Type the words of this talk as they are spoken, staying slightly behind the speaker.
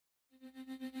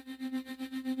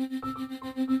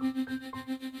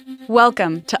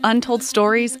Welcome to Untold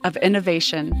Stories of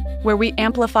Innovation, where we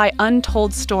amplify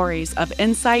untold stories of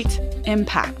insight,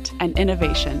 impact, and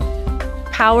innovation.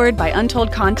 Powered by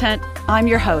Untold Content, I'm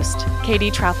your host, Katie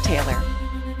Trouth-Taylor.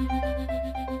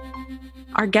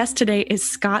 Our guest today is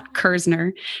Scott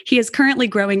Kirsner. He is currently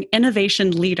growing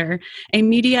Innovation Leader, a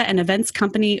media and events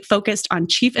company focused on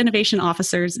chief innovation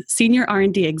officers, senior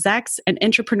R&D execs, and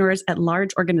intrapreneurs at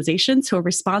large organizations who are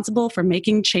responsible for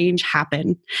making change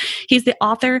happen. He's the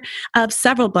author of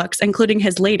several books, including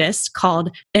his latest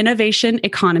called Innovation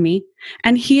Economy,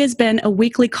 and he has been a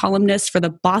weekly columnist for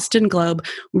the Boston Globe,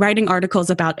 writing articles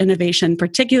about innovation,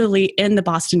 particularly in the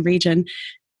Boston region,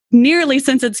 nearly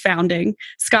since its founding.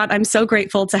 Scott, I'm so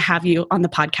grateful to have you on the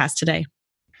podcast today.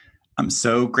 I'm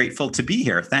so grateful to be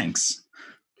here. Thanks.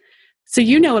 So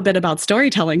you know a bit about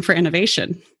storytelling for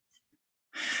innovation.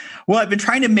 Well, I've been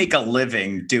trying to make a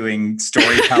living doing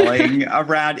storytelling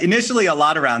initially a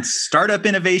lot around startup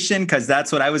innovation, because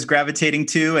that's what I was gravitating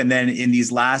to. And then in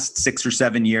these last 6 or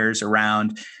 7 years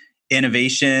around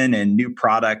innovation and new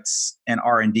products and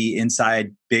R&D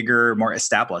inside bigger, more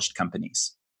established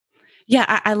companies.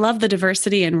 Yeah, I love the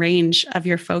diversity and range of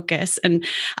your focus. And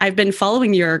I've been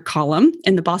following your column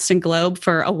in the Boston Globe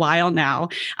for a while now.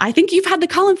 I think you've had the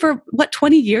column for,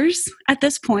 20 years at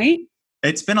this point?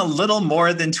 It's been a little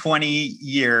more than 20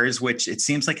 years, which it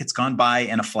seems like it's gone by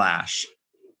in a flash.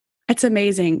 It's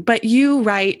amazing. But you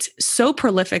write so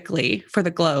prolifically for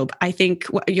the Globe. I think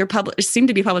you seem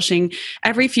to be publishing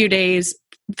every few days,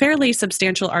 fairly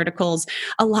substantial articles,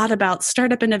 a lot about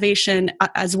startup innovation,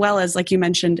 as well as, like you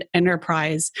mentioned,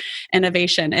 enterprise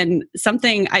innovation. And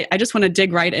something I just want to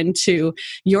dig right into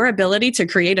your ability to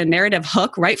create a narrative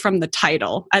hook right from the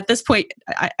title. At this point,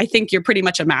 I think you're pretty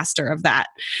much a master of that.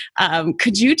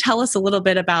 Could you tell us a little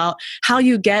bit about how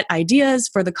you get ideas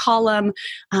for the column,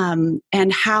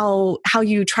 and how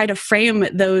you try to frame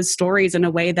those stories in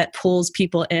a way that pulls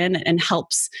people in and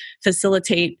helps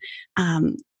facilitate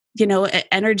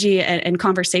energy and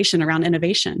conversation around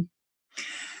innovation?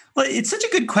 Well, it's such a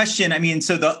good question. I mean,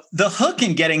 so the hook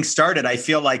in getting started, I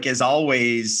feel like, is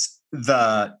always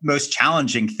the most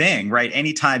challenging thing, right?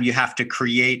 Anytime you have to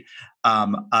create a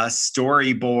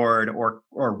storyboard or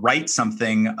write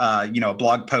something, a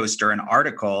blog post or an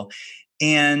article.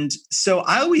 And so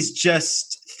I always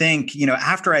just think,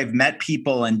 after I've met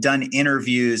people and done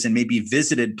interviews and maybe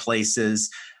visited places,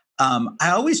 I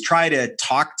always try to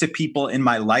talk to people in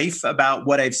my life about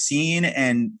what I've seen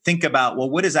and think about, well,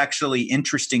 what is actually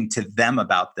interesting to them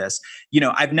about this?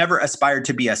 I've never aspired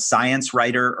to be a science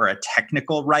writer or a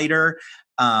technical writer,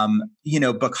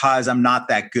 because I'm not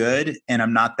that good and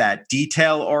I'm not that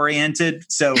detail oriented.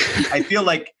 So I feel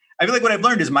like what I've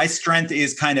learned is my strength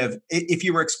is kind of, if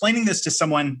you were explaining this to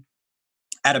someone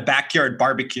at a backyard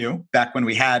barbecue, back when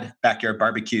we had backyard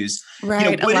barbecues,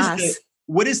 right?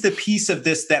 What is the piece of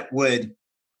this that would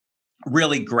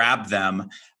really grab them?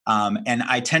 And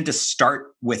I tend to start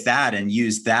with that and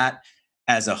use that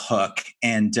as a hook.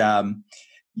 And,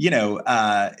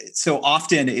 so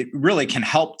often it really can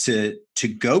help to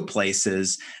go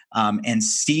places and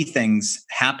see things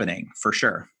happening, for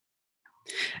sure.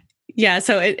 Yeah,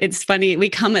 so it's funny. We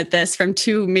come at this from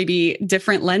two maybe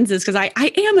different lenses, because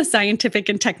I am a scientific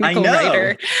and technical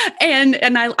writer, and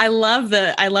I love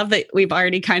that we've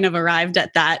already kind of arrived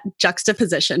at that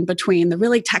juxtaposition between the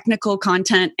really technical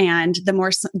content and the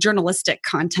more journalistic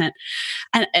content,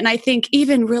 and I think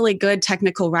even really good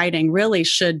technical writing really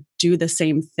should do the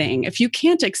same thing. If you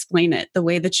can't explain it the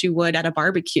way that you would at a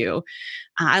barbecue,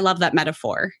 I love that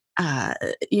metaphor.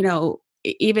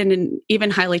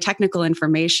 Even highly technical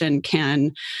information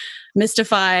can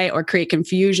mystify or create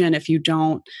confusion if you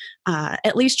don't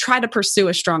at least try to pursue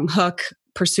a strong hook,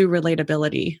 pursue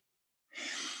relatability.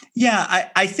 Yeah,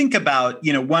 I think about,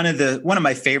 one of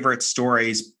my favorite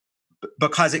stories,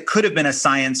 because it could have been a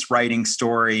science writing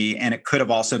story and it could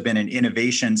have also been an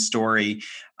innovation story,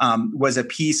 was a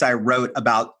piece I wrote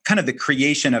about kind of the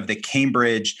creation of the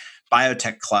Cambridge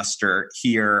biotech cluster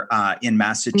here in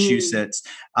Massachusetts.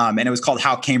 And it was called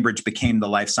How Cambridge Became the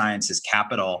Life Sciences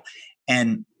Capital.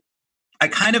 And I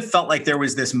kind of felt like there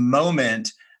was this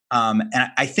moment, and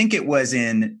I think it was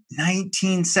in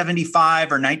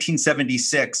 1975 or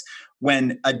 1976,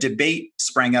 when a debate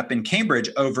sprang up in Cambridge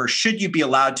over, should you be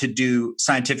allowed to do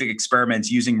scientific experiments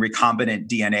using recombinant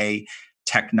DNA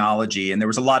technology? And there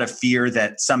was a lot of fear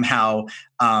that somehow,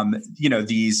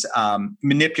 these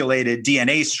manipulated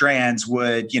DNA strands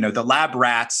would, the lab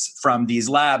rats from these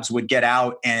labs would get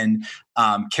out and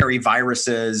carry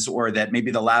viruses, or that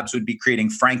maybe the labs would be creating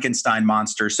Frankenstein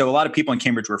monsters. So a lot of people in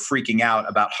Cambridge were freaking out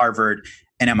about Harvard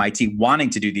and MIT wanting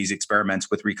to do these experiments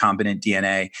with recombinant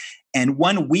DNA. And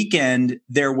one weekend,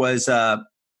 there was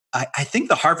I think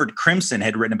the Harvard Crimson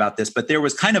had written about this, but there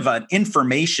was kind of an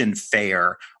information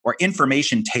fair or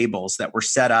information tables that were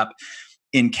set up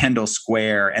in Kendall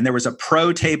Square. And there was a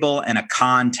pro table and a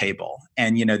con table.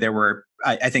 And, there were,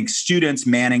 I think, students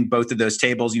manning both of those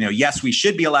tables. Yes, we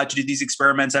should be allowed to do these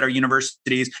experiments at our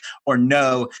universities, or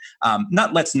no,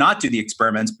 let's not do the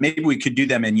experiments. Maybe we could do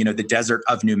them in, the desert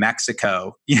of New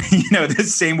Mexico, the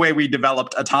same way we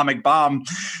developed atomic bomb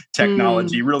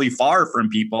technology really far from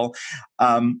people.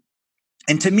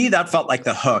 And to me, that felt like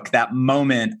the hook, that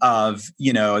moment of,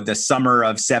 the summer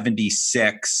of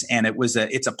 76. And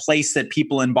it's a place that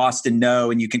people in Boston know.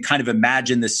 And you can kind of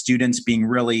imagine the students being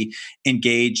really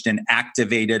engaged and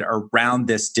activated around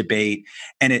this debate.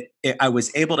 And I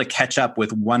was able to catch up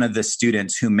with one of the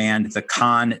students who manned the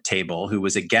con table, who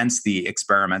was against the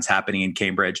experiments happening in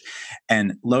Cambridge.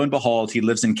 And lo and behold, he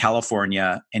lives in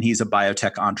California and he's a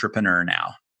biotech entrepreneur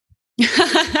now.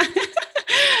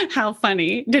 How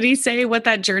funny. Did he say what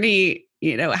that journey,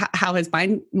 how his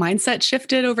mindset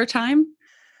shifted over time?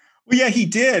 Well, yeah, he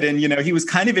did. And, he was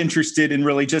kind of interested in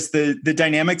really just the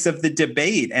dynamics of the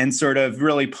debate and sort of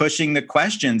really pushing the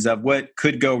questions of what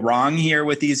could go wrong here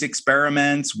with these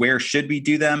experiments, where should we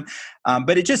do them?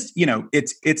 But it just,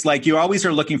 it's like you always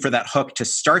are looking for that hook to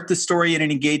start the story in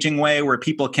an engaging way where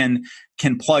people can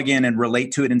plug in and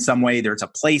relate to it in some way. There's a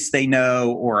place they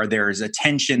know, or there's a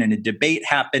tension and a debate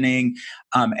happening.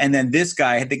 And then this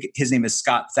guy, I think his name is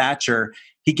Scott Thatcher,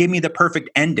 he gave me the perfect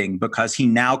ending because he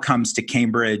now comes to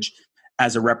Cambridge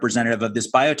as a representative of this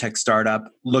biotech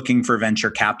startup looking for venture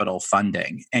capital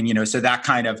funding. And, so that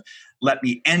kind of let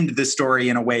me end the story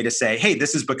in a way to say, hey,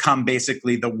 this has become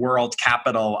basically the world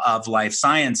capital of life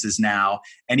sciences now.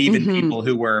 And even people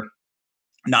who were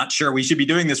not sure we should be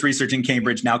doing this research in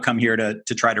Cambridge now come here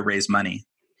to try to raise money.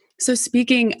 So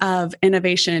speaking of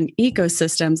innovation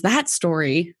ecosystems, that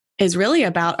story is really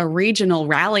about a regional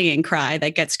rallying cry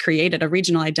that gets created, a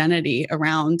regional identity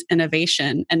around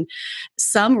innovation. And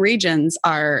some regions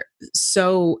have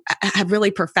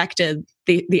really perfected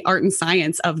the art and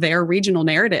science of their regional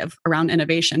narrative around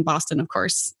innovation. Boston, of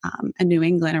course, and New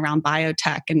England around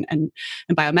biotech and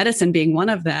biomedicine being one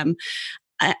of them.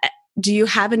 Have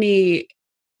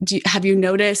you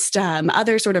noticed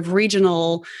other sort of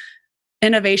regional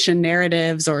innovation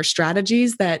narratives or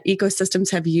strategies that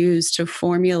ecosystems have used to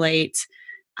formulate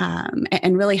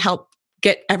and really help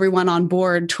get everyone on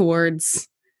board towards,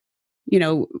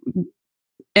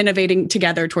 innovating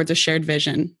together towards a shared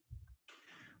vision?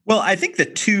 Well, I think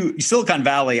Silicon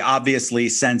Valley, obviously,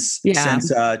 since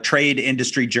trade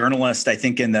industry journalist, I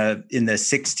think in the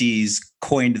 60s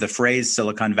coined the phrase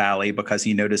Silicon Valley because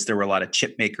he noticed there were a lot of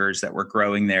chip makers that were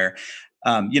growing there.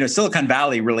 Silicon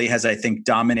Valley really has, I think,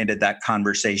 dominated that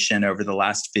conversation over the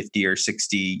last 50 or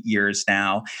 60 years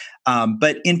now.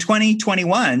 But in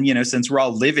 2021, since we're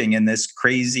all living in this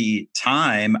crazy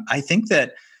time, I think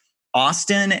that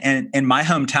Austin and my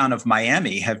hometown of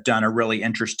Miami have done a really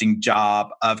interesting job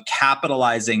of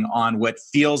capitalizing on what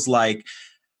feels like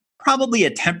probably a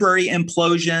temporary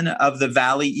implosion of the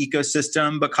Valley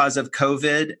ecosystem because of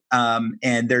COVID.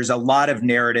 And there's a lot of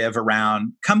narrative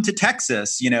around come to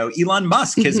Texas. Elon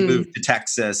Musk has moved to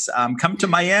Texas. Come to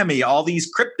Miami. All these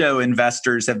crypto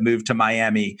investors have moved to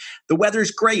Miami. The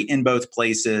weather's great in both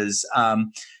places.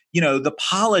 The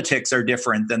politics are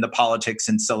different than the politics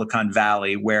in Silicon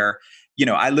Valley, where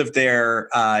I lived there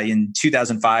in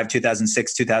 2005,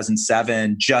 2006,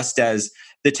 2007, just as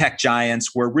the tech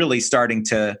giants were really starting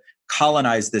to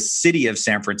colonize the city of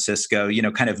San Francisco,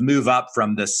 kind of move up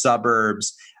from the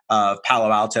suburbs of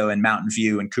Palo Alto and Mountain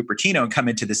View and Cupertino and come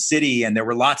into the city. And there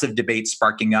were lots of debates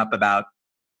sparking up about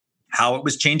how it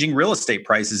was changing real estate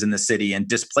prices in the city and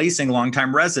displacing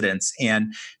longtime residents.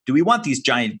 And do we want these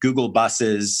giant Google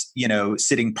buses,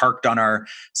 sitting parked on our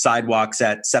sidewalks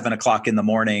at 7:00 in the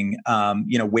morning,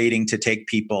 waiting to take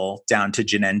people down to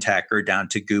Genentech or down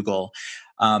to Google?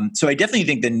 So I definitely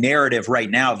think the narrative right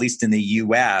now, at least in the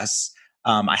US,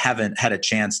 I haven't had a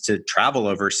chance to travel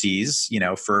overseas,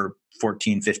 for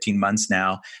 14, 15 months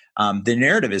now. The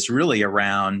narrative is really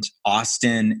around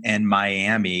Austin and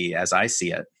Miami as I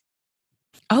see it.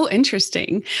 Oh,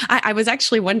 interesting. I was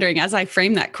actually wondering, as I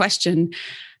framed that question,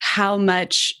 how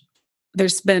much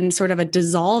there's been sort of a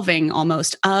dissolving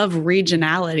almost of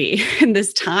regionality in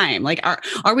this time. Like,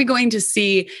 are we going to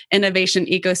see innovation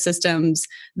ecosystems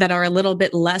that are a little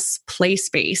bit less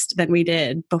place-based than we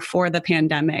did before the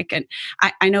pandemic? And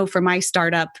I know for my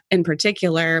startup in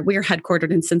particular, we are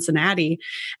headquartered in Cincinnati,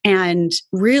 and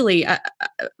really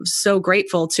so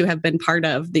grateful to have been part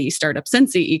of the Startup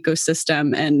Cincy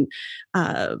ecosystem. And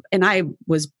I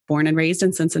was born and raised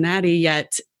in Cincinnati,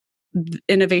 yet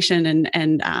innovation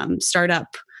and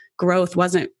startup growth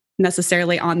wasn't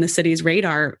necessarily on the city's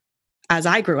radar as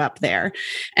I grew up there.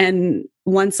 And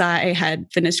once I had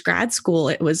finished grad school,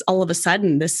 it was all of a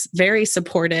sudden this very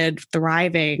supported,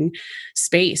 thriving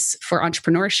space for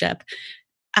entrepreneurship.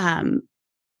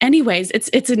 Anyways,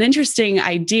 it's an interesting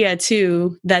idea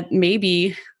too, that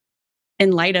maybe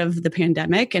in light of the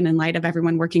pandemic and in light of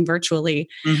everyone working virtually,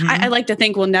 I like to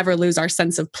think we'll never lose our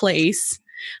sense of place.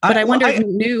 But I wonder if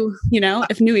new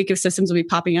ecosystems will be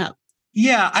popping up.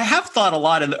 Yeah, I have thought a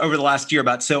lot over the last year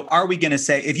about, so are we going to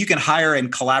say, if you can hire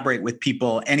and collaborate with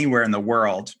people anywhere in the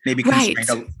world, maybe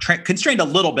constrained a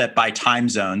little bit by time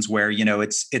zones where,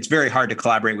 it's very hard to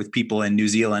collaborate with people in New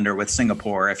Zealand or with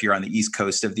Singapore if you're on the East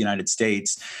Coast of the United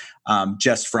States,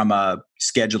 just from a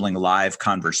scheduling live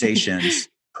conversations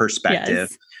perspective.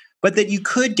 Yes. But that you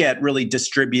could get really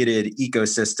distributed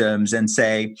ecosystems and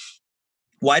say,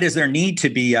 why does there need to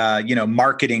be a,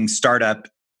 marketing startup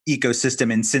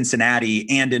ecosystem in Cincinnati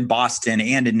and in Boston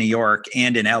and in New York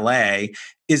and in LA?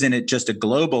 Isn't it just a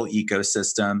global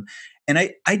ecosystem? And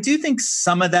I do think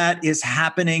some of that is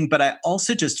happening, but I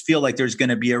also just feel like there's going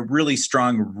to be a really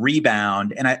strong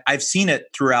rebound. And I've seen it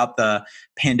throughout the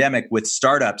pandemic with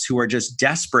startups who are just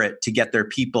desperate to get their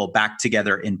people back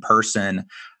together in person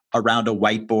around a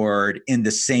whiteboard in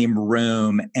the same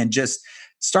room. And just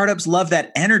startups love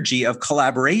that energy of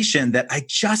collaboration that I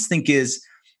just think is,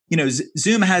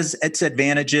 Zoom has its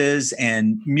advantages,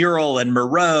 and Mural and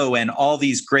Miro and all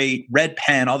these great Red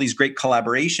Pen, all these great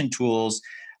collaboration tools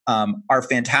are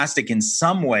fantastic in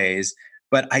some ways,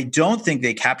 but I don't think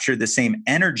they capture the same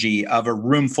energy of a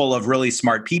room full of really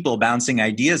smart people bouncing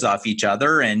ideas off each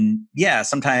other and,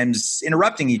 sometimes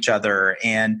interrupting each other.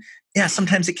 And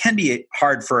sometimes it can be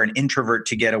hard for an introvert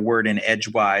to get a word in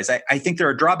edgewise. I think there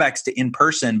are drawbacks to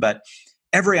in-person, but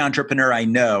every entrepreneur I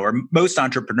know, or most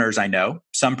entrepreneurs I know,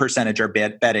 some percentage are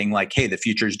betting like, hey, the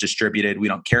future is distributed. We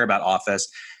don't care about office.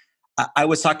 I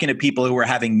was talking to people who were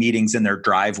having meetings in their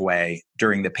driveway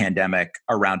during the pandemic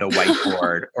around a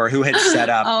whiteboard, or who had set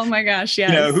up, oh my gosh,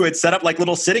 yes. Who had set up like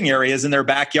little sitting areas in their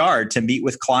backyard to meet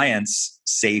with clients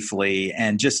safely.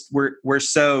 And just we're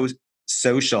so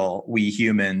social, we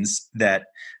humans, that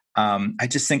I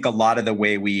just think a lot of the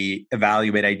way we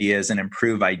evaluate ideas and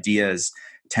improve ideas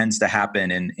tends to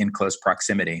happen in close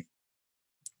proximity.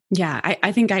 Yeah,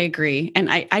 I think I agree.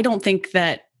 And I don't think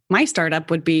that my startup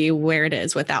would be where it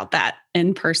is without that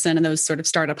in person and those sort of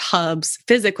startup hubs,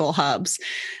 physical hubs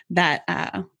that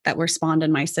were spawned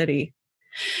in my city.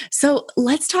 So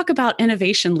let's talk about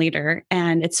Innovation Leader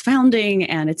and its founding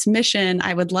and its mission.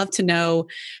 I would love to know,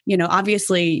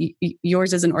 obviously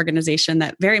yours is an organization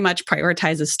that very much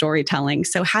prioritizes storytelling.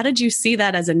 So how did you see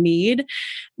that as a need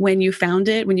when you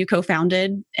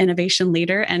co-founded Innovation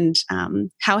Leader, and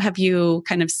how have you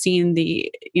kind of seen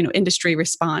the, industry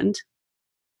respond?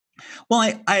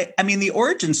 Well, I mean, the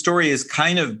origin story is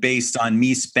kind of based on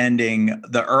me spending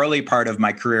the early part of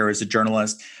my career as a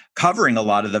journalist covering a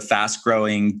lot of the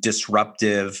fast-growing,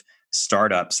 disruptive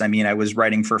startups. I mean, I was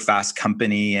writing for Fast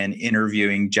Company and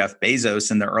interviewing Jeff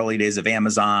Bezos in the early days of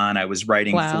Amazon. I was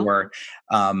writing for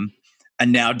a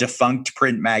now defunct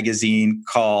print magazine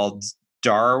called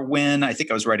Darwin. I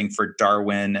think I was writing for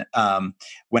Darwin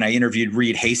when I interviewed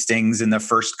Reed Hastings in the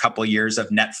first couple of years of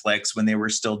Netflix when they were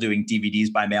still doing DVDs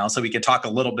by mail. So we could talk a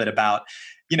little bit about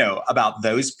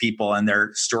those people and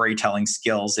their storytelling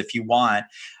skills if you want.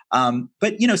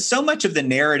 But so much of the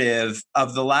narrative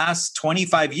of the last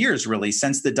 25 years, really,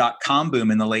 since the dot-com boom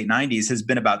in the late 90s, has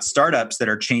been about startups that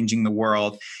are changing the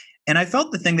world. And I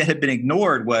felt the thing that had been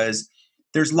ignored was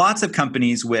there's lots of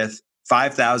companies with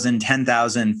 5,000,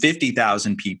 10,000,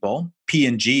 50,000 people.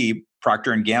 P&G,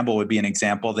 Procter & Gamble would be an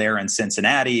example there in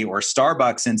Cincinnati, or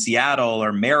Starbucks in Seattle,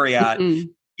 or Marriott,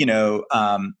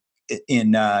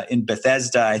 in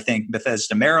Bethesda, I think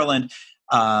Bethesda, Maryland.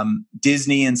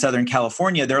 Disney in Southern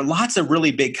California. There are lots of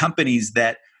really big companies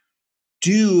that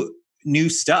do new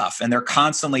stuff, and they're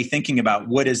constantly thinking about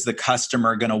what is the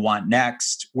customer going to want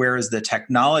next? Where is the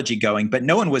technology going? But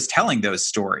no one was telling those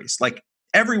stories. Like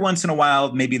every once in a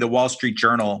while, maybe the Wall Street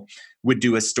Journal would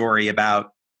do a story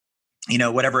about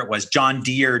whatever it was, John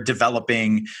Deere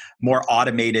developing more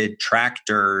automated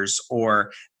tractors,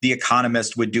 or The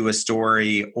Economist would do a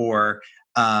story, or,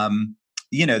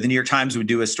 the New York Times would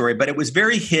do a story, but it was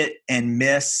very hit and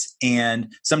miss.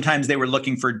 And sometimes they were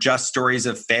looking for just stories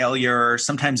of failure.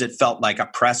 Sometimes it felt like a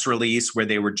press release where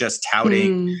they were just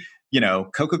touting,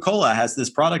 Coca-Cola has this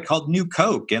product called New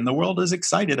Coke and the world is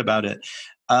excited about it.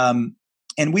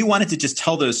 And we wanted to just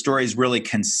tell those stories really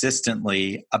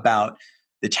consistently about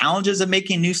the challenges of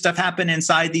making new stuff happen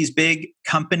inside these big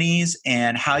companies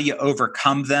and how you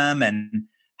overcome them and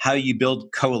how you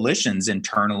build coalitions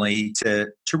internally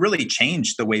to really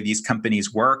change the way these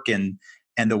companies work and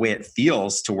the way it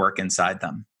feels to work inside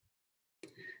them.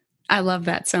 I love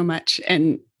that so much.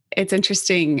 And it's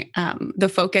interesting, the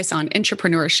focus on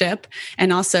entrepreneurship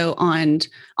and also on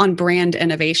brand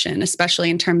innovation, especially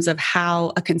in terms of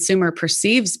how a consumer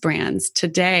perceives brands.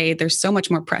 Today, there's so much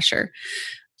more pressure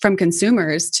from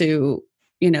consumers to,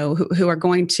 who are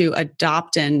going to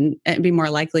adopt and be more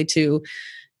likely to,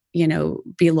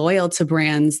 be loyal to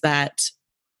brands that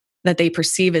they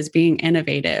perceive as being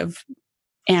innovative.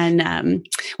 And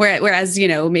whereas,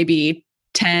 maybe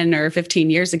 10 or 15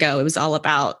 years ago, it was all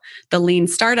about the lean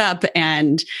startup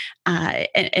and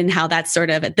how that's sort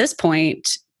of at this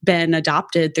point been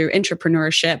adopted through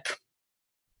intrapreneurship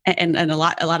and a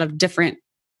lot of different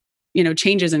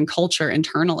changes in culture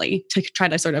internally to try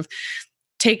to sort of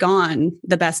take on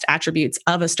the best attributes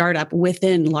of a startup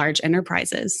within large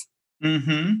enterprises.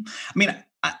 Mm-hmm. I mean,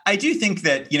 I do think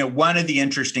that, one of the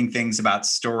interesting things about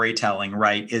storytelling,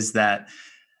 right, is that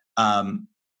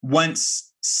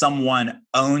once someone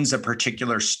owns a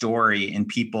particular story in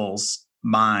people's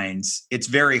minds, it's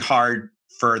very hard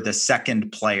for the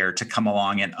second player to come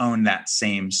along and own that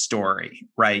same story,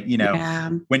 right?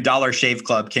 When Dollar Shave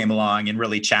Club came along and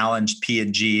really challenged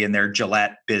P&G and their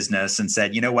Gillette business and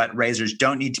said, you know what, razors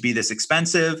don't need to be this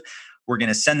expensive. We're going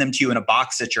to send them to you in a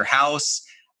box at your house.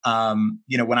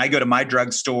 When I go to my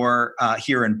drugstore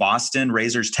here in Boston,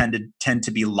 razors tend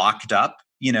to be locked up.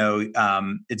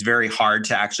 It's very hard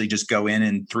to actually just go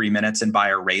in 3 minutes and buy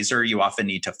a razor. You often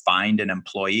need to find an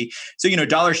employee. So,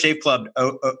 Dollar Shave Club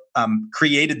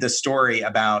created the story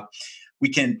about we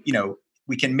can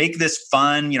make this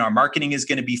fun. Our marketing is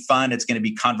going to be fun. It's going to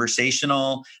be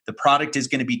conversational. The product is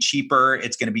going to be cheaper.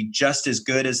 It's going to be just as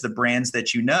good as the brands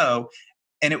that you know.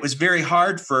 And it was very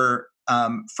hard for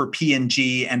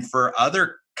P&G and for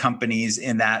other companies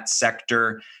in that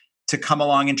sector to come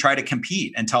along and try to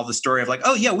compete and tell the story of like,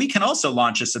 oh yeah, we can also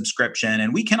launch a subscription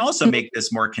and we can also make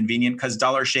this more convenient, because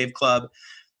Dollar Shave Club,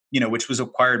 which was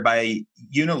acquired by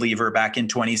Unilever back in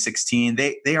 2016,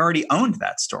 they already owned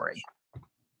that story.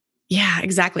 Yeah,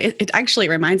 exactly. It actually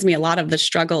reminds me a lot of the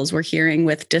struggles we're hearing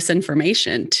with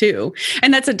disinformation too.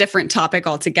 And that's a different topic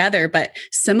altogether, but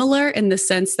similar in the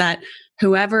sense that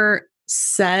whoever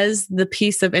says the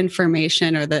piece of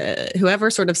information or whoever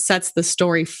sort of sets the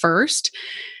story first,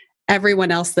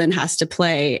 everyone else then has to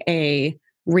play a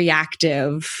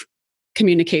reactive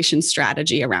communication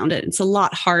strategy around it. It's a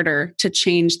lot harder to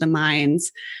change the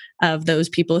minds of those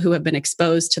people who have been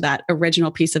exposed to that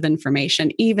original piece of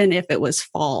information, even if it was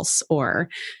false or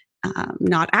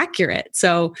not accurate.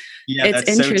 So it's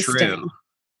interesting. So true.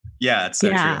 Yeah, it's so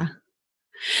true.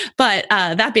 But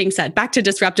that being said, back to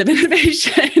disruptive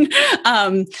innovation.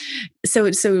 So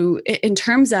in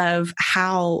terms of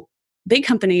how big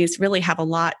companies really have a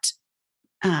lot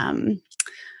kind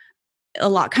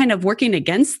of working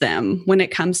against them when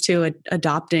it comes to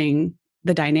adopting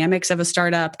the dynamics of a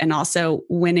startup and also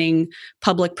winning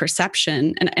public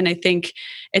perception. And I think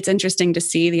it's interesting to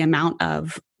see the amount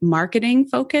of marketing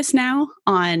focus now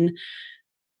on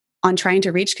trying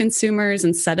to reach consumers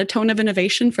and set a tone of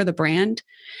innovation for the brand.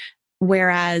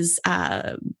 Whereas,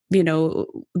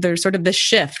 there's sort of this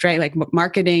shift, right? Like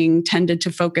marketing tended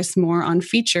to focus more on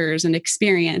features and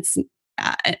experience.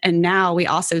 And now we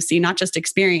also see not just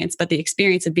experience, but the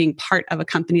experience of being part of a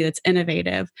company that's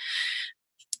innovative.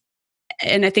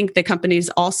 And I think the companies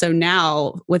also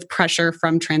now, with pressure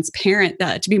from transparent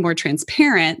to be more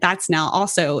transparent, that's now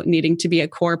also needing to be a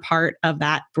core part of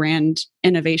that brand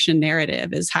innovation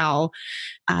narrative, is how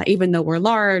even though we're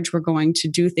large, we're going to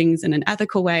do things in an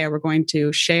ethical way, or we're going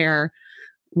to share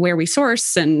where we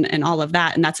source and all of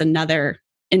that. And that's another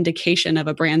indication of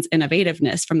a brand's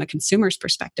innovativeness from the consumer's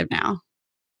perspective now.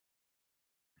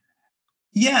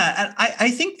 Yeah, I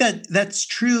think that's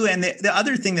true. And the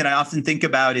other thing that I often think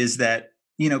about is that,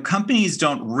 companies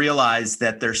don't realize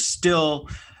that they're still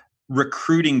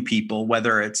recruiting people,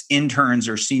 whether it's interns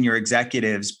or senior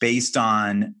executives, based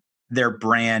on their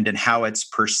brand and how it's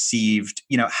perceived,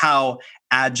 how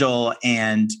agile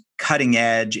and cutting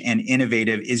edge and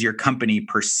innovative is your company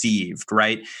perceived,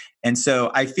 right? And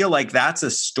so I feel like that's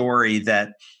a story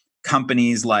that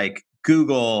companies like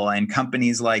Google and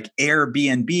companies like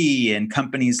Airbnb and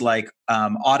companies like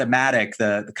Automatic,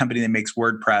 the company that makes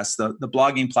WordPress, the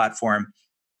blogging platform,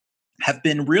 have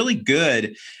been really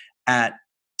good at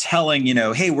telling,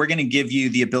 hey, we're going to give you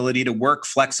the ability to work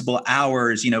flexible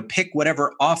hours, pick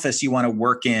whatever office you want to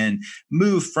work in,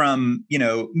 move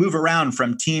around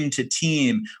from team to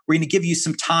team. We're going to give you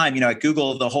some time, at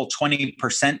Google, the whole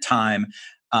 20% time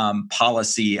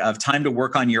policy of time to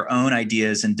work on your own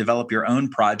ideas and develop your own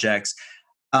projects.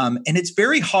 And it's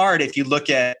very hard if you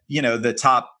look at, the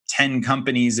top 10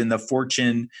 companies in the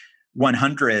Fortune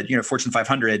 100, Fortune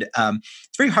 500.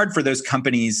 It's very hard for those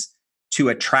companies to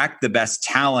attract the best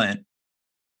talent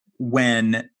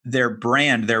when their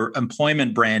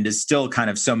employment brand is still kind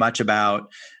of so much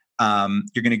about,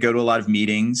 you're going to go to a lot of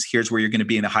meetings. Here's where you're going to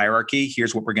be in the hierarchy.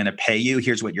 Here's what we're going to pay you.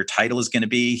 Here's what your title is going to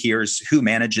be. Here's who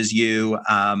manages you.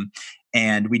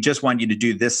 And we just want you to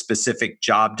do this specific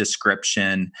job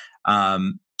description.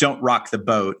 Don't rock the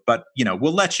boat, but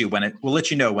we'll let you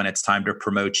know when it's time to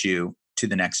promote you to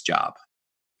the next job.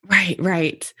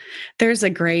 Right. There's a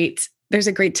great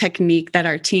technique that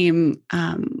our team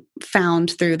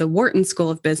found through the Wharton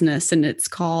School of Business, and it's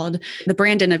called the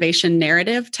brand innovation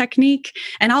narrative technique.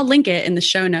 And I'll link it in the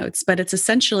show notes, but it's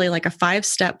essentially like a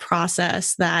 5-step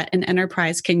process that an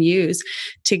enterprise can use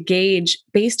to gauge,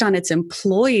 based on its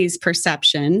employees'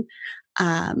 perception,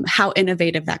 how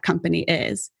innovative that company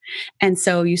is. And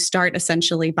so you start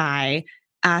essentially by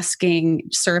asking,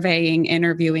 surveying,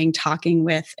 interviewing, talking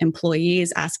with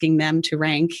employees, asking them to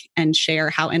rank and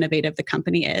share how innovative the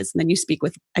company is. And then you speak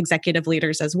with executive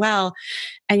leaders as well.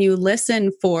 And you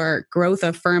listen for growth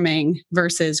affirming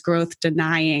versus growth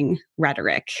denying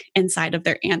rhetoric inside of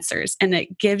their answers. And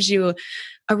it gives you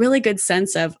a really good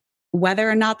sense of whether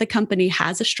or not the company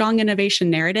has a strong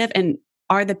innovation narrative, and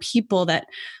are the people that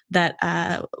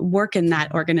work in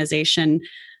that organization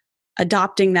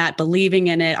adopting that, believing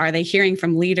in it? Are they hearing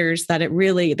from leaders that they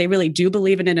really do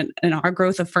believe in it and are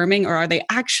growth affirming? Or are they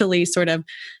actually sort of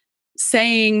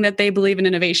saying that they believe in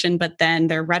innovation, but then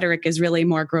their rhetoric is really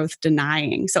more growth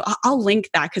denying? So I'll link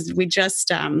that, because we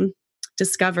just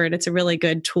discovered it's a really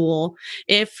good tool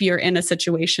if you're in a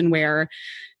situation where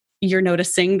you're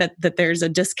noticing that there's a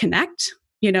disconnect,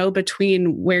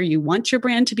 between where you want your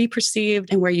brand to be perceived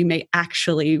and where you may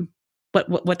actually,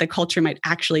 what the culture might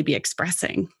actually be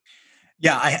expressing.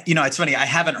 Yeah, it's funny. I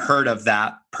haven't heard of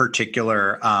that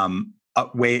particular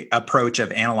approach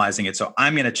of analyzing it. So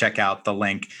I'm going to check out the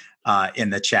link in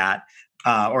the chat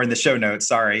or in the show notes.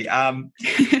 Sorry.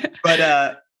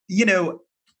 But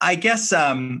I guess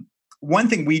one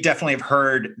thing we definitely have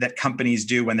heard that companies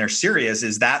do when they're serious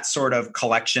is that sort of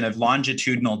collection of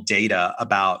longitudinal data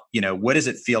about, what does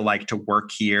it feel like to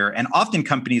work here? And often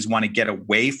companies want to get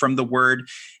away from the word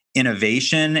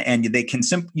innovation, and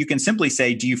you can simply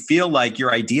say, do you feel like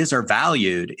your ideas are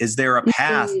valued? Is there a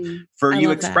path for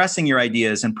you expressing your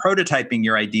ideas and prototyping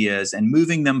your ideas and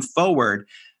moving them forward?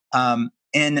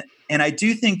 And I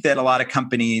do think that a lot of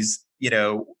companies,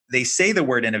 they say the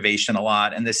word innovation a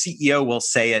lot, and the CEO will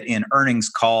say it in earnings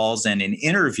calls and in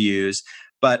interviews,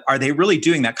 but are they really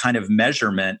doing that kind of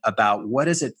measurement about what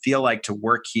does it feel like to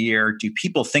work here? Do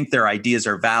people think their ideas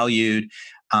are valued?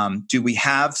 Do we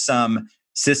have some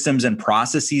systems and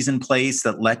processes in place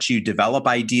that let you develop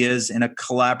ideas in a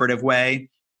collaborative way?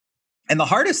 And the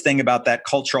hardest thing about that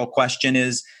cultural question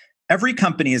is every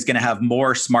company is going to have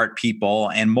more smart people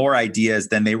and more ideas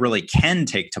than they really can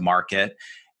take to market.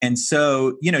 And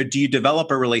so, do you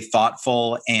develop a really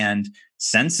thoughtful and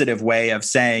sensitive way of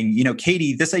saying,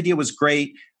 Katie, this idea was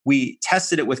great. We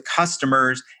tested it with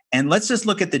customers, and let's just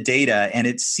look at the data. And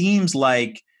it seems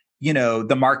like,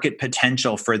 the market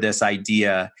potential for this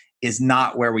idea is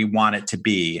not where we want it to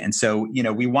be. And so,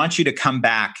 we want you to come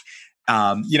back.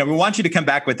 We want you to come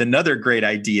back with another great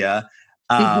idea.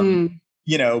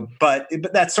 But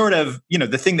that's sort of,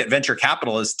 the thing that venture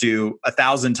capitalists do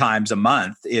 1,000 times a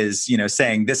month is,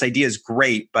 saying this idea is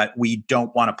great, but we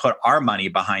don't want to put our money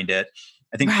behind it.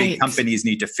 I think big companies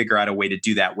need to figure out a way to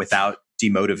do that without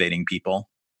demotivating people.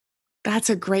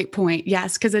 That's a great point.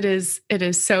 Yes, because it is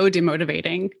so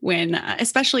demotivating when,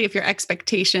 especially if your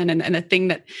expectation and the thing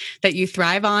that you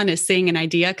thrive on is seeing an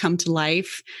idea come to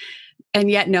life,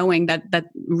 and yet knowing that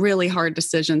really hard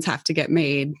decisions have to get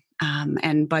made,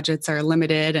 and budgets are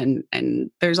limited,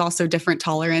 and there's also different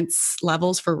tolerance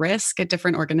levels for risk at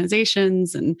different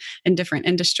organizations and in different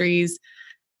industries.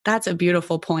 That's a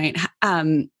beautiful point.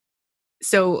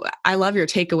 So I love your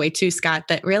takeaway too, Scott,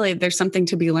 that really there's something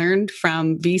to be learned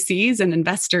from VCs and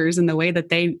investors in the way that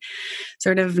they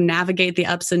sort of navigate the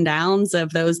ups and downs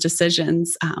of those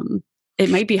decisions. It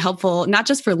might be helpful, not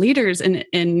just for leaders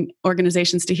in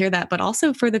organizations to hear that, but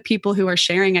also for the people who are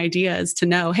sharing ideas to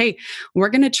know, hey, we're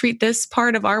going to treat this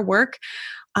part of our work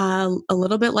a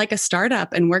little bit like a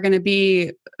startup. And we're going to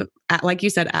be, like you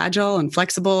said, agile and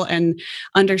flexible and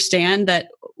understand that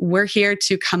we're here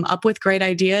to come up with great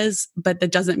ideas, but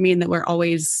that doesn't mean that we're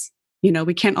always,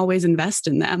 we can't always invest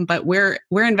in them, but we're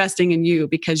investing in you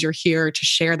because you're here to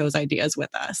share those ideas with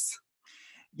us.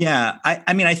 Yeah.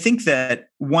 I mean, I think that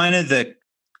one of the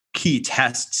key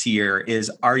tests here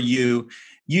is, are you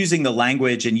using the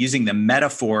language and using the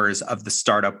metaphors of the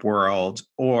startup world,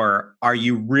 or are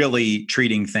you really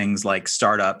treating things like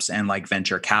startups and like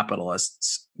venture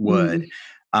capitalists would?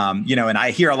 And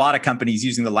I hear a lot of companies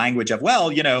using the language of, well,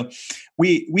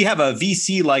 we have a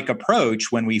VC-like approach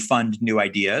when we fund new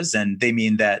ideas. And they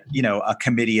mean that, a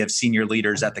committee of senior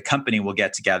leaders at the company will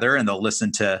get together and they'll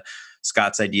listen to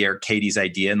Scott's idea or Katie's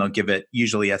idea, and they'll give it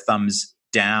usually a thumbs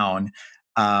down.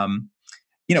 One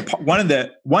of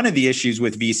the issues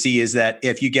with VC is that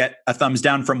if you get a thumbs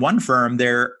down from one firm,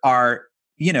 there are,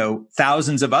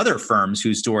 thousands of other firms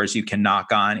whose doors you can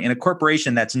knock on. In a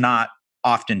corporation, that's not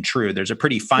often true. There's a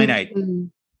pretty finite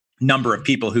number of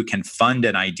people who can fund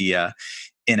an idea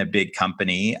in a big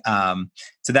company.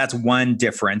 So that's one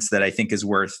difference that I think is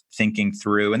worth thinking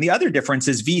through. And the other difference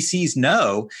is VCs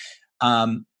know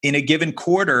in a given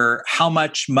quarter, how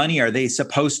much money are they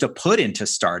supposed to put into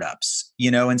startups?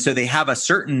 And so they have a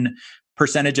certain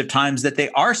percentage of times that they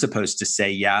are supposed to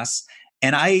say yes.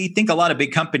 And I think a lot of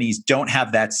big companies don't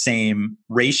have that same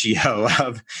ratio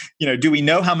of, do we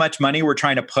know how much money we're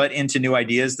trying to put into new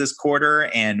ideas this quarter?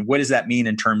 And what does that mean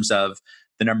in terms of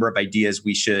the number of ideas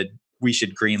we should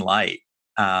green light?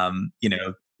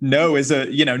 No is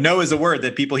a word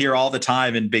that people hear all the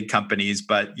time in big companies,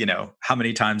 but how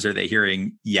many times are they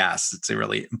hearing yes? It's a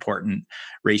really important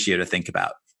ratio to think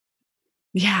about.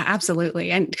 Yeah, absolutely.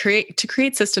 And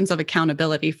create systems of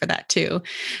accountability for that too.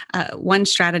 One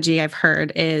strategy I've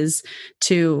heard is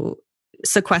to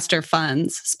sequester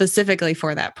funds specifically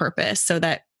for that purpose, so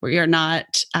that you're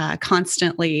not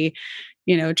constantly,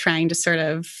 trying to sort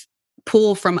of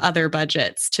pull from other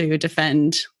budgets to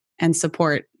defend and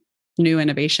support new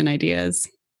innovation ideas.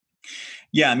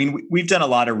 Yeah, I mean, we've done a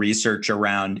lot of research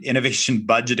around innovation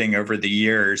budgeting over the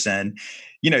years. And,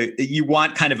 you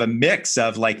want kind of a mix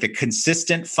of like the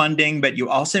consistent funding, but you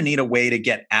also need a way to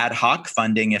get ad hoc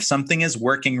funding if something is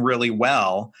working really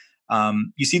well.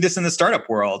 You see this in the startup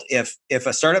world. If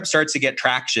a startup starts to get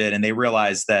traction and they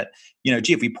realize that,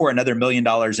 if we pour another $1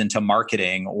 million into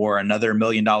marketing or another $1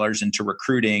 million into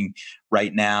recruiting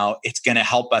right now, it's going to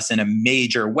help us in a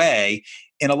major way.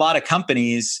 In a lot of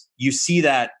companies, you see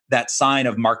that sign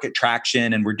of market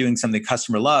traction and we're doing something the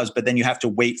customer loves, but then you have to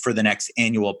wait for the next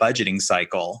annual budgeting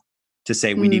cycle to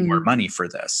say we need more money for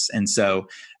this. And so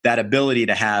that ability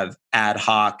to have ad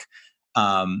hoc,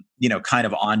 kind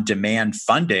of on demand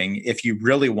funding, if you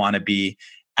really want to be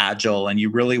agile and you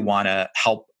really want to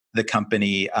help the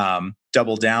company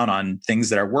double down on things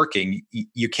that are working,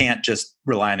 you can't just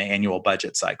rely on an annual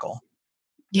budget cycle.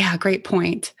 Yeah, great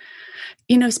point.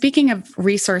 Speaking of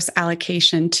resource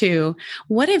allocation too,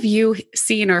 what have you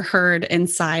seen or heard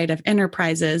inside of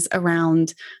enterprises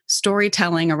around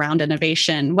storytelling, around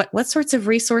innovation? What sorts of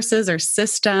resources or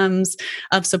systems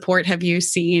of support have you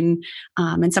seen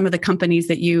in some of the companies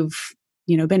that you've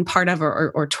been part of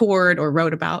or toured or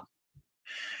wrote about?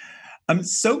 I'm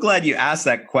so glad you asked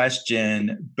that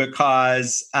question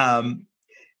because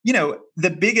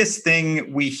the biggest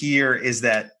thing we hear is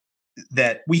that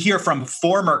we hear from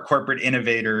former corporate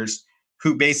innovators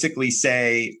who basically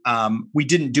say we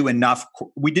didn't do enough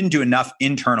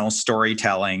internal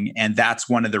storytelling, and that's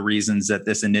one of the reasons that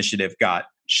this initiative got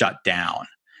shut down.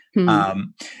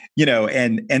 And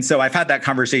so I've had that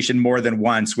conversation more than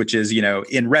once, which is,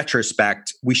 in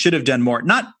retrospect, we should have done more,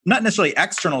 not necessarily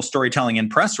external storytelling in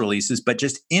press releases, but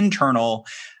just internal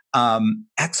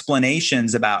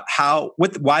explanations about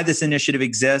why this initiative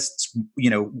exists,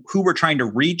 who we're trying to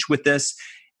reach with this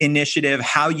initiative,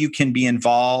 how you can be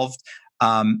involved,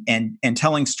 and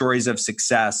telling stories of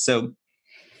success. So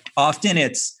often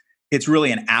it's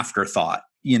really an afterthought.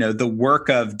 The work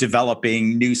of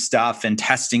developing new stuff and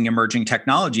testing emerging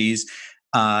technologies,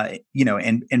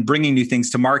 and bringing new things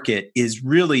to market is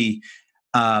really,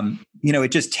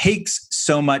 it just takes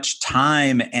so much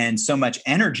time and so much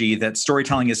energy that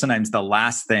storytelling is sometimes the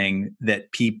last thing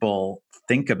that people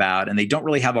think about, and they don't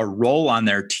really have a role on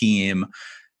their team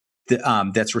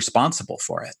that's responsible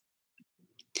for it.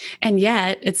 And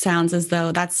yet it sounds as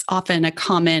though that's often a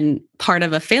common part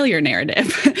of a failure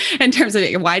narrative in terms of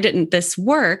why didn't this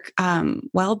work?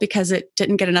 Well, because it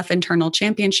didn't get enough internal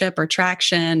championship or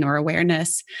traction or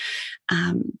awareness.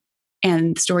 Um,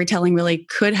 and storytelling really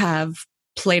could have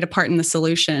played a part in the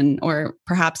solution or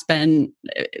perhaps been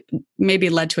maybe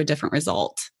led to a different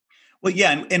result. Well,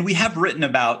 yeah, and we have written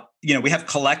about, we have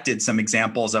collected some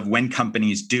examples of when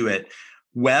companies do it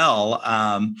well.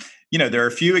 There are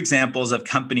a few examples of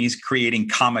companies creating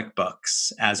comic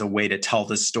books as a way to tell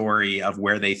the story of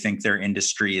where they think their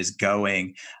industry is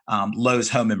going. Lowe's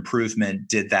Home Improvement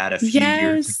did that a few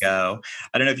years Yes. ago.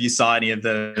 I don't know if you saw any of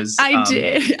those. I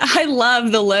did. I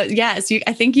love the Lowe's. Yes,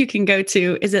 I think you can go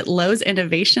to, is it Lowe's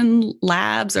Innovation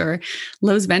Labs or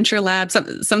Lowe's Venture Labs,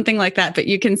 something like that. But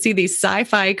you can see these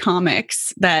sci-fi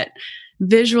comics that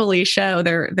visually show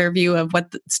their view of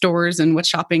what the stores and what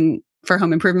shopping for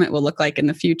home improvement will look like in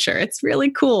the future. It's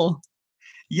really cool.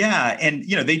 Yeah. And,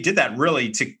 they did that really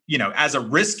to, as a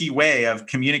risky way of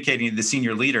communicating to the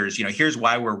senior leaders, here's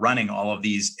why we're running all of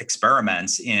these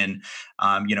experiments in,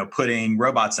 putting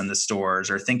robots in the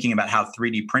stores or thinking about how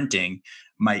 3D printing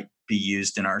might be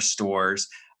used in our stores.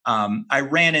 I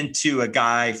ran into a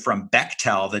guy from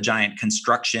Bechtel, the giant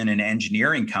construction and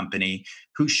engineering company,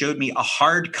 who showed me a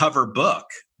hardcover book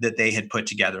that they had put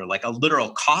together, like a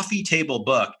literal coffee table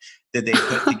book that they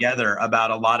put together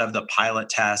about a lot of the pilot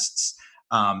tests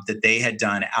that they had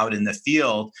done out in the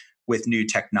field with new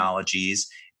technologies.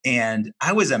 And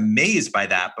I was amazed by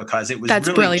that because it was That's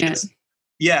really brilliant.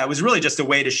 it was really just a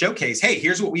way to showcase, hey,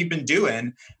 here's what we've been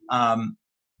doing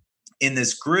in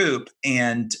this group.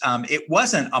 And it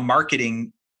wasn't a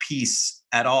marketing piece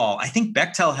at all. I think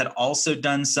Bechtel had also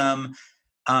done some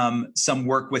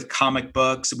work with comic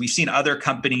books. We've seen other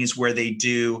companies where they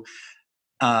do,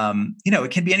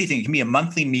 it can be anything. It can be a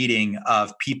monthly meeting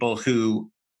of people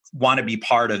who want to be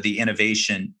part of the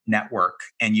innovation network.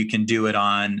 And you can do it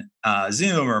on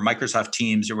Zoom or Microsoft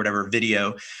Teams or whatever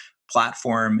video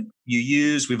platform you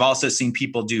use. We've also seen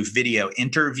people do video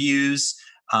interviews,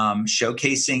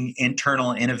 showcasing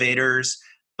internal innovators.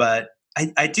 But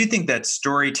I do think that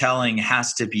storytelling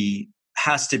has to be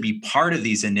part of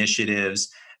these initiatives,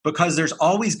 because there's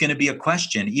always going to be a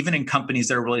question, even in companies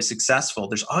that are really successful,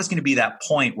 there's always going to be that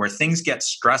point where things get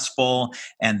stressful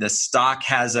and the stock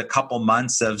has a couple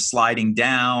months of sliding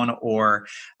down, or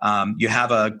you have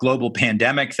a global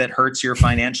pandemic that hurts your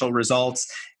financial results.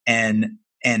 And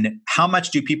how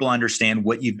much do people understand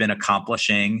what you've been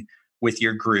accomplishing with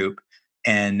your group?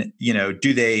 And,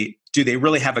 do they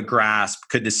really have a grasp?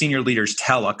 Could the senior leaders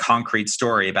tell a concrete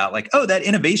story about, like, oh, that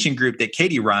innovation group that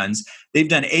Katie runs, they've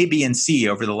done A, B, and C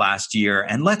over the last year,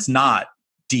 and let's not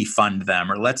defund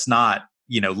them, or let's not,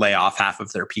 lay off half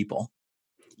of their people.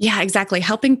 Yeah, exactly.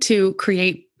 Helping to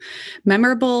create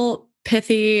memorable,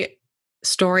 pithy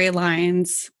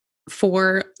storylines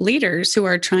for leaders who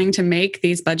are trying to make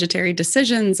these budgetary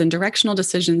decisions and directional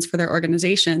decisions for their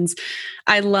organizations.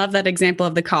 I love that example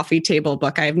of the coffee table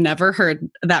book. I've never heard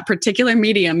that particular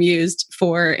medium used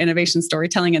for innovation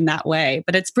storytelling in that way,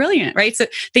 but it's brilliant, right? So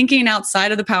thinking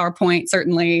outside of the PowerPoint,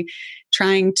 certainly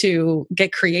trying to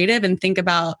get creative and think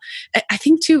about, I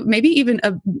think too, maybe even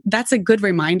that's a good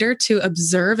reminder to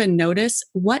observe and notice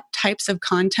what types of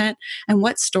content and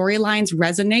what storylines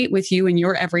resonate with you in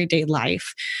your everyday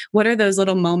life. What are those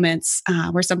little moments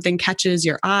where something catches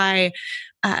your eye?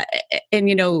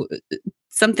 And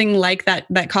something like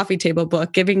that coffee table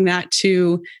book, giving that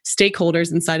to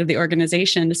stakeholders inside of the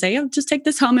organization to say, oh, just take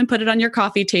this home and put it on your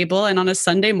coffee table. And on a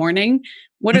Sunday morning,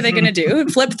 what are they going to do?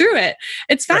 Flip through it.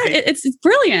 It's fast. Right. It's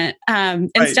brilliant.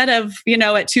 Instead of,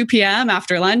 at 2 p.m.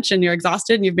 after lunch and you're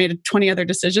exhausted and you've made 20 other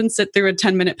decisions, sit through a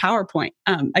 10-minute PowerPoint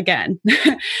again.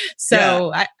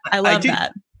 So yeah, I love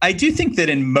that. I do think that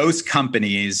in most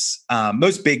companies,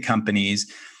 most big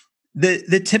companies,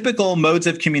 the typical modes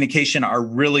of communication are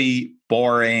really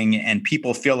boring, and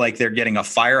people feel like they're getting a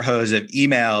fire hose of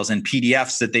emails and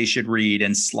PDFs that they should read,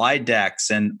 and slide decks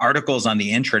and articles on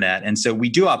the intranet. And so we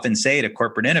do often say to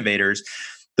corporate innovators,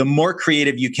 the more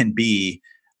creative you can be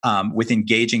with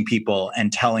engaging people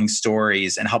and telling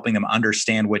stories and helping them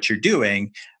understand what you're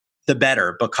doing, the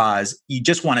better, because you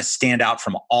just want to stand out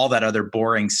from all that other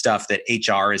boring stuff that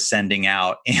HR is sending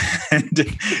out and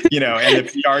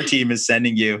the PR team is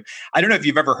sending you. I don't know if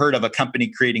you've ever heard of a company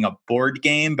creating a board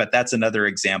game, but that's another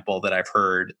example that I've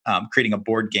heard, creating a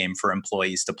board game for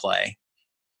employees to play.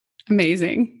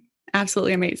 Amazing.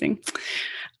 Absolutely amazing.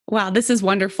 Wow, this is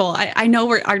wonderful. I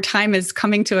know our time is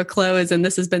coming to a close, and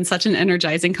this has been such an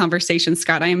energizing conversation,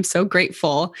 Scott. I am so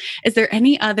grateful. Is there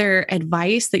any other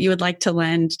advice that you would like to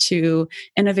lend to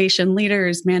innovation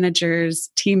leaders,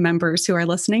 managers, team members who are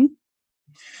listening?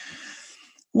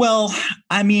 Well,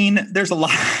 I mean, there's a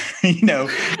lot,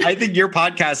 I think your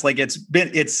podcast, like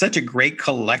it's such a great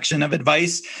collection of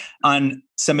advice on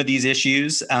some of these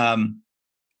issues.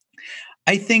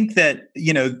 I think that,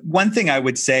 one thing I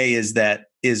would say is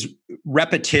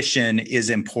repetition is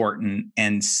important,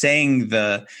 and saying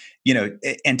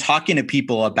and talking to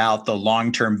people about the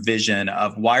long-term vision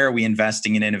of why are we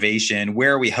investing in innovation?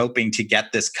 Where are we hoping to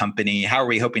get this company? How are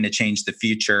we hoping to change the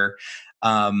future?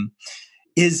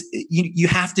 Is you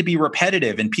have to be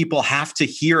repetitive, and people have to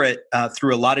hear it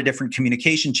through a lot of different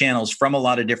communication channels from a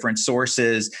lot of different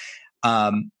sources.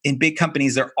 In big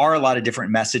companies, there are a lot of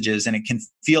different messages, and it can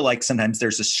feel like sometimes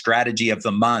there's a strategy of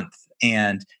the month,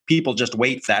 and people just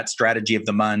wait for that strategy of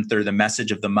the month or the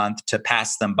message of the month to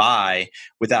pass them by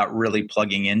without really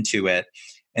plugging into it.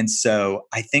 And so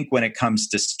I think when it comes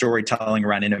to storytelling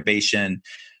around innovation,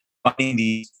 finding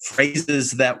these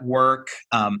phrases that work.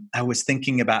 I was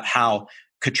thinking about how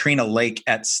Katrina Lake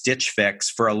at Stitch Fix,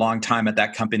 for a long time at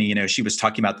that company, she was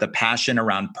talking about the passion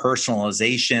around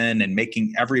personalization and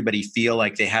making everybody feel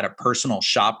like they had a personal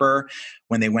shopper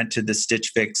when they went to the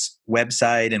Stitch Fix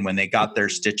website and when they got their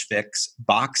Stitch Fix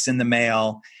box in the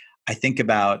mail. I think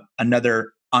about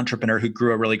another entrepreneur who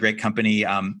grew a really great company,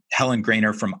 Helen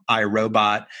Grainer from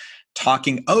iRobot,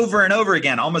 talking over and over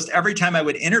again, almost every time I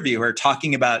would interview her,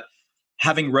 talking about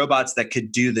having robots that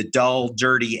could do the dull,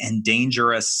 dirty, and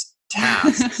dangerous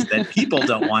tasks that people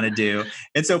don't want to do.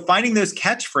 And so finding those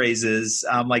catchphrases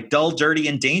like dull, dirty,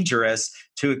 and dangerous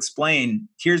to explain,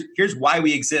 here's why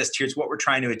we exist, here's what we're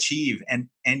trying to achieve, and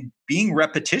being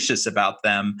repetitious about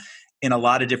them in a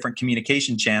lot of different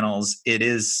communication channels, it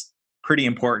is pretty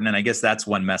important. And I guess that's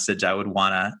one message I would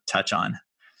want to touch on.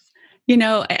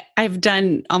 I've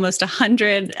done almost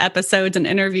 100 episodes and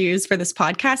interviews for this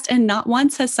podcast, and not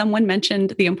once has someone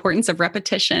mentioned the importance of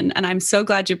repetition. And I'm so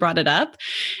glad you brought it up.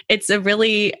 It's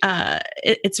really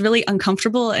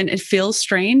uncomfortable, and it feels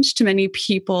strange to many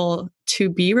people to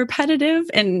be repetitive.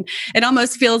 And it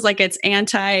almost feels like it's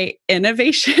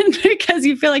anti-innovation because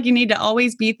you feel like you need to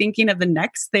always be thinking of the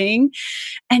next thing.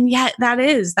 And yet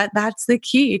that's the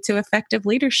key to effective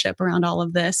leadership around all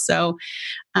of this. So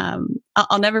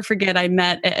I'll never forget, I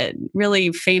met a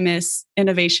really famous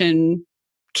innovation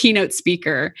keynote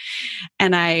speaker,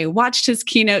 and I watched his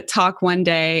keynote talk one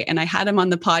day, and I had him on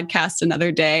the podcast another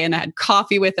day, and I had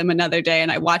coffee with him another day,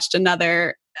 and I watched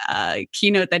another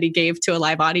keynote that he gave to a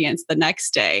live audience the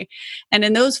next day. And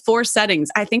in those 4 settings,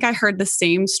 I think I heard the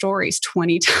same stories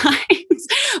 20 times,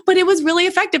 but it was really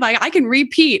effective. I can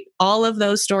repeat all of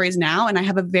those stories now, and I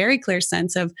have a very clear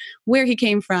sense of where he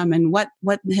came from and what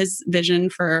his vision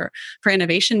for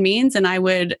innovation means. And I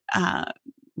would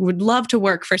love to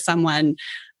work for someone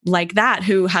like that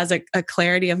who has a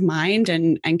clarity of mind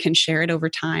and can share it over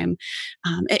time.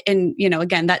 And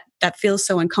again, that feels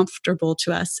so uncomfortable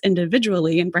to us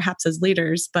individually and perhaps as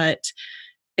leaders, but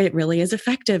it really is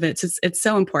effective. It's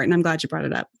so important. I'm glad you brought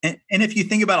it up. And if you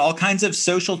think about all kinds of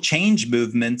social change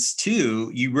movements too,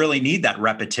 you really need that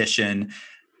repetition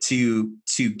to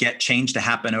get change to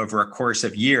happen over a course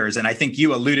of years. And I think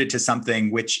you alluded to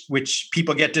something which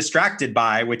people get distracted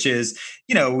by, which is,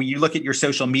 you look at your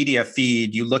social media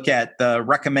feed, you look at the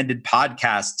recommended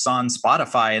podcasts on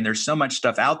Spotify, and there's so much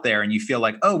stuff out there, and you feel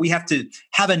like, oh, we have to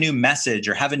have a new message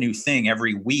or have a new thing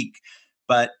every week.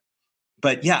 But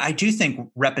yeah, I do think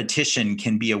repetition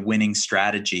can be a winning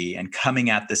strategy, and coming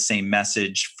at the same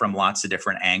message from lots of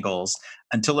different angles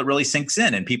until it really sinks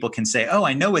in and people can say, oh,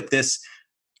 I know what this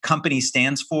company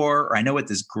stands for, or I know what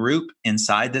this group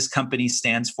inside this company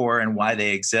stands for and why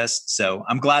they exist. So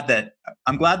I'm glad that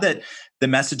the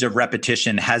message of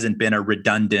repetition hasn't been a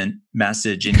redundant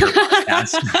message in your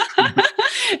podcast.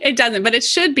 It doesn't, but it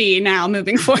should be now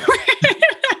moving forward.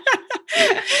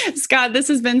 Scott, this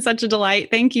has been such a delight.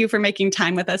 Thank you for making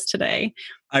time with us today.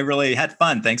 I really had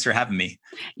fun. Thanks for having me.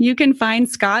 You can find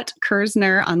Scott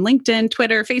Kirsner on LinkedIn,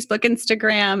 Twitter, Facebook,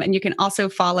 Instagram, and you can also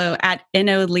follow at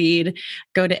InnoLead.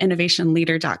 Go to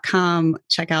innovationleader.com.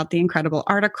 Check out the incredible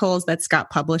articles that Scott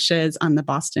publishes on the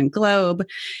Boston Globe.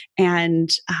 And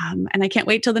I can't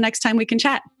wait till the next time we can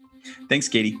chat. Thanks,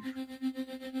 Katie.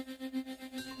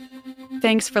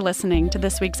 Thanks for listening to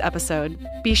this week's episode.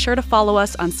 Be sure to follow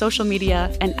us on social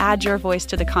media and add your voice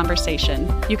to the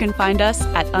conversation. You can find us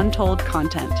at Untold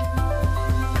Content.